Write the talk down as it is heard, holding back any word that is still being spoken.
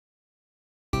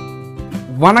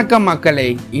வணக்கம் மக்களே,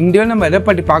 இந்தியா நம்ம எதை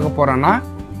பற்றி பார்க்க போறோம்னா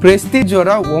பிரஸ்டீஜோட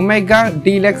ஒமேகா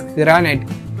டீலக்ஸ் கிரானைட்.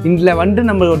 இதில்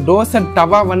நம்ம டோசா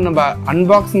டவா நம்ம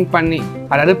அன்பாக்சிங் பண்ணி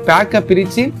அதாவது பேக்கை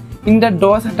பிரித்து இந்த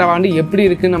டோசா டவா எப்படி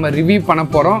இருக்குன்னு நம்ம ரிவ்யூ பண்ண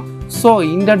போகிறோம். ஸோ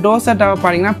இந்த டோசா டவா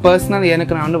பார்த்தீங்கன்னா பர்சனல்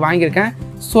எனக்கு நான் வாங்கியிருக்கேன்.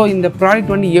 ஸோ இந்த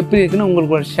ப்ராடக்ட் எப்படி இருக்குன்னு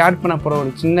உங்களுக்கு ஒரு ஷேர் பண்ண போகிற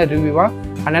ஒரு சின்ன ரிவ்யூவாக,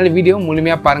 அதனால் வீடியோ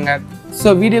முழுமையாக பாருங்கள். ஸோ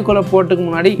வீடியோக்குள்ளே போகிறதுக்கு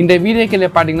முன்னாடி இந்த வீடியோ கீழே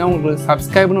பார்த்தீங்கன்னா உங்களுக்கு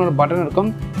சப்ஸ்கிரைப்னு ஒரு பட்டன்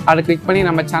இருக்கும். அதை கிளிக் பண்ணி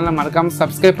நம்ம சேனலை மறக்காமல்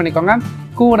சப்ஸ்கிரைப் பண்ணிக்கோங்க.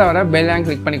 கூட வர பெல் ஐக்கான்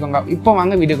கிளிக் பண்ணிக்கோங்க. இப்போ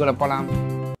வாங்க வீடியோக்குள்ளே போகலாம்.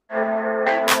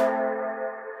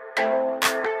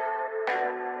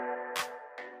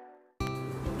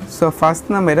 ஸோ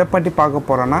ஃபஸ்ட் நம்ம எதை பற்றி பார்க்க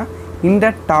போகிறோன்னா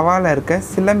இந்த டவாவில் இருக்க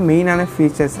சில மெயினான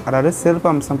ஃபீச்சர்ஸ், அதாவது சிறப்பு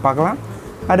அம்சம் பார்க்கலாம்.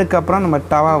 அதுக்கப்புறம் நம்ம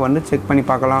டவா செக் பண்ணி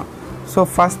பார்க்கலாம். ஸோ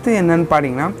ஃபஸ்ட்டு என்னென்னு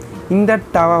பார்த்தீங்கன்னா இந்த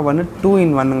டவா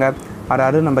 2-in-1ங்க.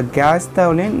 அதாவது நம்ம கேஸ்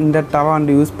ஸ்டவ்லேயும் இந்த டவா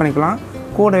யூஸ் பண்ணிக்கலாம்.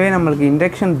 கூடவே நம்மளுக்கு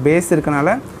இண்டக்ஷன் பேஸ் இருக்கனால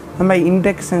நம்ம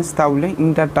இண்டக்ஷன் ஸ்டவ்லேயும்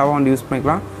இந்த டவா யூஸ்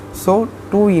பண்ணிக்கலாம். ஸோ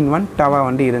 2-in-1 டவா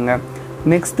இருங்க.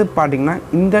 நெக்ஸ்ட்டு பார்த்தீங்கன்னா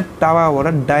இந்த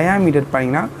டவாவோட டயாமீட்டர்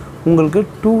பார்த்தீங்கன்னா உங்களுக்கு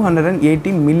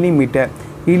 280 மில்லிமீட்டர்,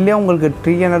 இல்லை உங்களுக்கு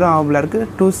 300 ஆவலாக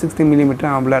இருக்குது, 260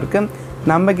 மில்லிமீட்டர் ஆவலாக இருக்குது.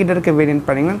 நம்ம கிட்ட இருக்க வேரியன்ட்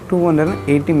பார்த்தீங்கன்னா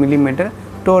 280 மில்லிமீட்டர்.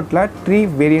 டோட்டலாக 3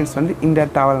 வேரியன்ட்ஸ் இந்த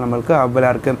டவாவில் நம்மளுக்கு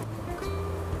அவைலாக இருக்குது.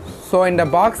 ஸோ இந்த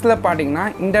பாக்ஸில் பார்த்தீங்கன்னா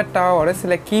இந்த டவாவோட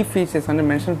சில கீ ஃபீச்சர்ஸ்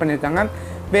மென்ஷன் பண்ணியிருக்காங்க.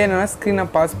 வேணும்னா ஸ்க்ரீனை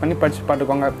பாஸ் பண்ணி படித்து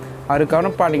பார்த்துக்கோங்க.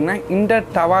 அதுக்கப்புறம் பார்த்தீங்கன்னா இந்த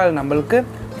டவாவில் நம்மளுக்கு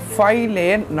 5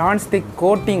 லேயர் நான்ஸ்டிக்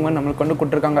கோட்டிங் நம்மளுக்கு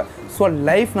கொடுத்துருக்காங்க. ஸோ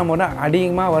லைஃப் நம்ம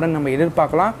அதிகமாக வரும் நம்ம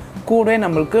எதிர்பார்க்கலாம். கூடவே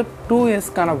நம்மளுக்கு 2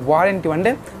 இயர்ஸ்க்கான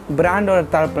வாரண்ட்டி பிராண்டோட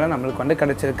தரப்பில் நம்மளுக்கு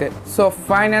கிடச்சிருக்கு. ஸோ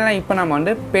ஃபைனலாக இப்போ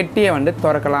நம்ம பெட்டியை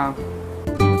திறக்கலாம்.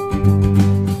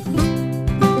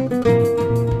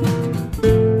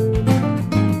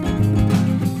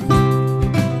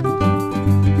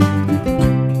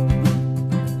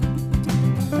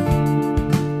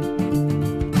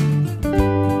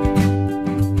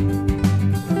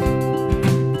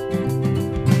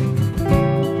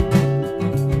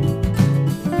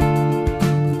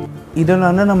 இதில்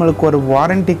நம்மளுக்கு ஒரு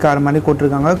வாரண்ட்டி கார்டு மாதிரி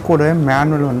கொடுத்துருக்காங்க. கூடவே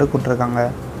மேனுவல் கொடுத்துருக்காங்க.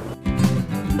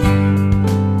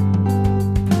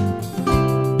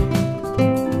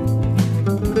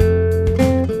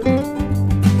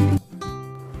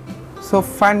 ஸோ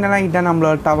ஃபைனலாக இதான்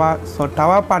நம்மளோட டவா. ஸோ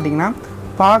டவா பார்த்தீங்கன்னா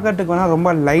பார்க்கறதுக்கு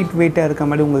ரொம்ப லைட் வெயிட்டாக இருக்க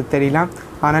மாதிரி உங்களுக்கு தெரியலாம்.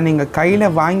 ஆனால் நீங்கள் கையில்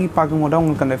வாங்கி பார்க்கும்போது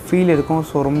உங்களுக்கு அந்த ஃபீல் இருக்கும்.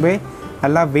 ஸோ ரொம்ப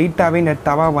நல்லா வெயிட்டாகவே இந்த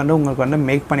டவா உங்களுக்கு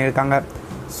மேக் பண்ணியிருக்காங்க.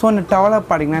 ஸோ இந்த டவாவில்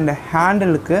பார்த்தீங்கன்னா இந்த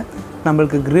ஹேண்டிலுக்கு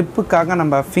நம்மளுக்கு க்ரிப்புக்காக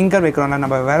நம்ம ஃபிங்கர் வைக்கிறோம்ல,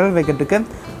 நம்ம விரல் வைக்கிறதுக்கு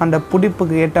அந்த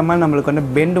பிடிப்புக்கு ஏற்ற மாதிரி நம்மளுக்கு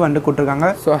பெண்டு கொடுத்துருக்காங்க.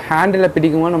 ஸோ ஹேண்டில்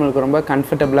பிடிக்கும்போது நம்மளுக்கு ரொம்ப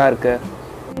கம்ஃபர்டபுளாக இருக்குது.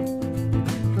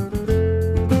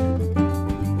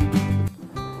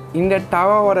 இந்த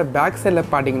டவாவோட பேக் சைடில்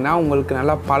பார்த்தீங்கன்னா உங்களுக்கு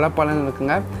நல்லா பலன்னு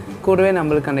இருக்குங்க. கூடவே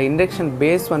நம்மளுக்கு அந்த இண்டக்ஷன்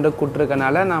பேஸ்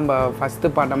கொடுத்துருக்கனால நம்ம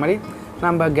ஃபஸ்ட்டு பார்த்த மாதிரி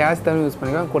நம்ம கேஸ் தான் யூஸ்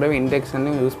பண்ணிக்கலாம், கூடவே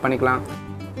இண்டக்ஷன்லையும் யூஸ் பண்ணிக்கலாம்.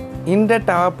 இந்த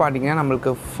டவா பார்த்தீங்கன்னா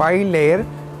நம்மளுக்கு 5 லேயர்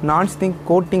நான்ஸ்டிக்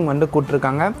கோட்டிங்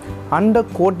கொடுத்துருக்காங்க. அந்த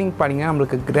கோட்டிங் பார்த்தீங்கன்னா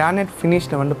நம்மளுக்கு கிரானைட்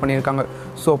ஃபினிஷில் பண்ணியிருக்காங்க.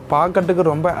 ஸோ பார்க்கறதுக்கு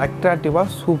ரொம்ப அட்ராக்டிவாக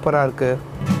சூப்பராக இருக்குது.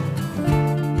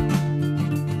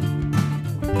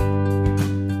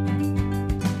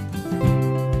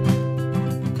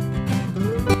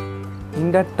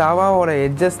 இந்த டவாவோட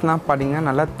எட்ஜஸ்லாம் பார்த்தீங்கன்னா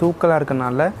நல்லா தூக்கலாக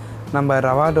இருக்கனால நம்ம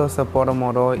ரவா தோசை போடும்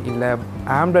போதோ இல்லை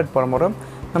ஆம்லெட் போடும் போதோ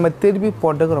நம்ம திருப்பி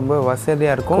போட்டுக்கு ரொம்ப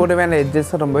வசதியாக இருக்கும். கூடவே அந்த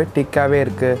எட்ஜஸும் ரொம்ப திக்காகவே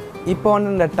இருக்குது. இப்போ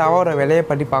இந்த டவாவோட விலையை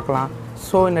பற்றி பார்க்கலாம்.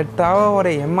 ஸோ இந்த டவாவோட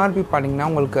எம்ஆர்பி பார்த்தீங்கன்னா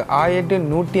உங்களுக்கு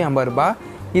 1150 ரூபாய்.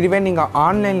 இதுவே நீங்கள்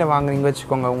ஆன்லைனில் வாங்குறீங்க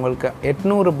வச்சுக்கோங்க, உங்களுக்கு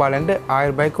 800 ரூபாயிலேருந்து 1000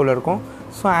 ரூபாய்க்குள்ளே இருக்கும்.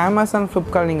 ஸோ அமேசான்,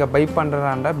 ஃப்ளிப்கார்ட் நீங்கள் பை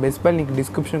பண்ணுறதா பெஸ்ட் பை லிங்க்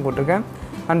டிஸ்கிரிப்ஷன் கொடுத்துருக்கேன்,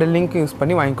 அந்த லிங்க் யூஸ்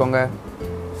பண்ணி வாங்கிக்கோங்க.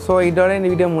 ஸோ இதோட இந்த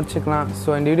வீடியோ முடிச்சுக்கலாம். ஸோ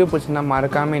இந்த வீடியோ பிடிச்சிருந்தா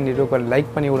மறக்காமல் இந்த வீடியோக்கு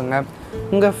லைக் பண்ணி விடுங்க.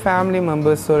 உங்கள் ஃபேமிலி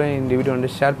மெம்பர்ஸோட இந்த வீடியோ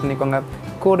ஷேர் பண்ணிக்கோங்க.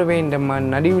 கூடவே இந்த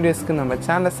நிறைய வீடியோஸ்க்கு நம்ம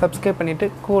சேனலை சப்ஸ்கிரைப் பண்ணிவிட்டு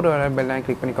கூட வர பெல் ஐக்கானை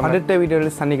கிளிக் பண்ணிக்கோங்க. அடுத்த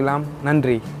வீடியோவில் சந்திக்கலாம்.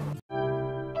 நன்றி.